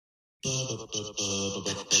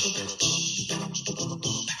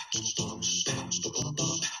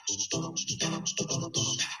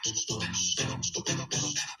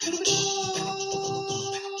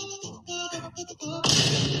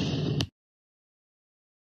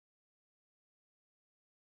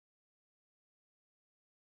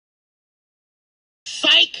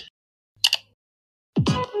Psych!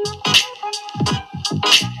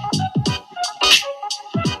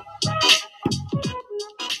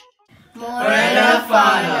 Morena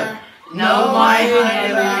Fana, no mai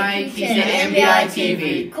hanai ki te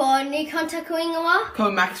MBITV. Ko Nikon taku ingoa.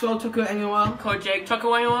 Ko Maxwell tuku ingoa. Ko Jake tuku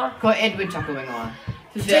ingoa. Ko Edwin tuku ingoa.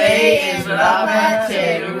 Today is Rapa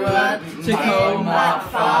Te Rua Tuko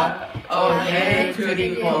Matfa o He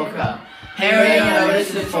Kuri Koka. Here are your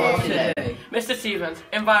notices for today. Mr. Stevens,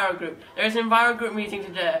 Enviro Group. There is an Enviro Group meeting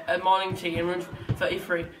today at morning tea in room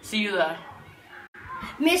 33. See you there.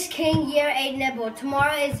 Miss King, Year 8 Netball.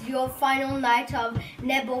 Tomorrow is your final night of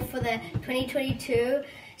netball for the 2022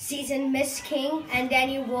 season. Miss King and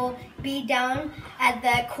Danny will be down at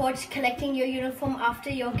the courts collecting your uniform after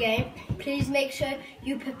your game. Please make sure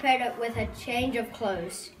you prepare it with a change of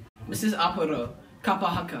clothes. Mrs. Aparo,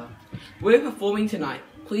 Kapahaka. We're performing tonight.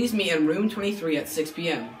 Please meet in room 23 at 6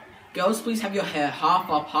 p.m. Girls, please have your hair half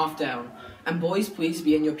up, half down. And boys, please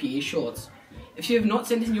be in your PE shorts. If you have not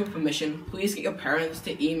sent in your permission, please get your parents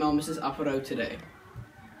to email Mrs. Aparo today.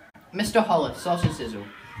 Mr. Hollis, sausage sizzle.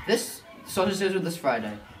 This sausage sizzle this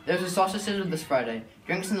Friday. There's a sausage sizzle this Friday.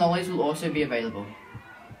 Drinks and lollies will also be available.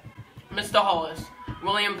 Mr. Hollis,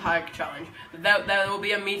 William Pike Challenge. There will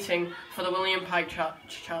be a meeting for the William Pike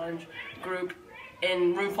Challenge group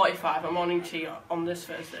in room 45 at morning tea on this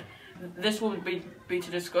Thursday. This will be to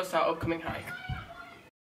discuss our upcoming hike.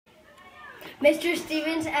 Mr.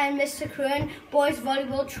 Stevens and Mr. Kruan, boys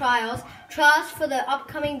volleyball trials. Trials for the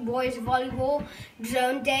upcoming boys volleyball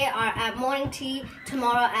zone day are at morning tea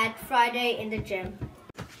tomorrow at Friday in the gym.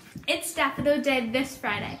 It's Daffodil Day this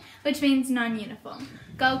Friday, which means non-uniform.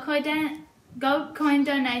 Gold coin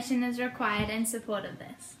donation is required in support of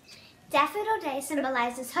this. Daffodil Day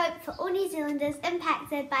symbolises hope for all New Zealanders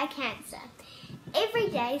impacted by cancer. Every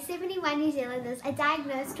day, 71 New Zealanders are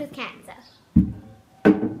diagnosed with cancer.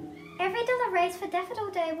 Every dollar raised for Daffodil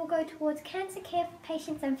Day will go towards cancer care for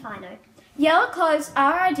patients in whānau. Yellow clothes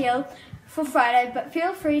are ideal for Friday, but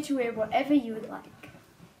feel free to wear whatever you would like.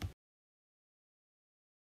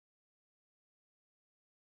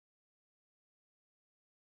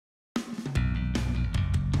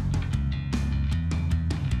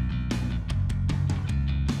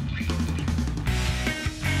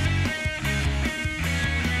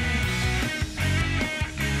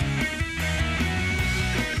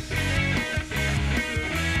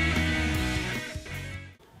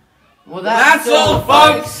 Well, That's all,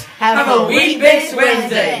 folks. Have a Weet-Bix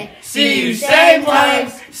Wednesday. See you same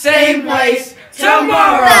time, same place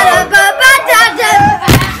tomorrow.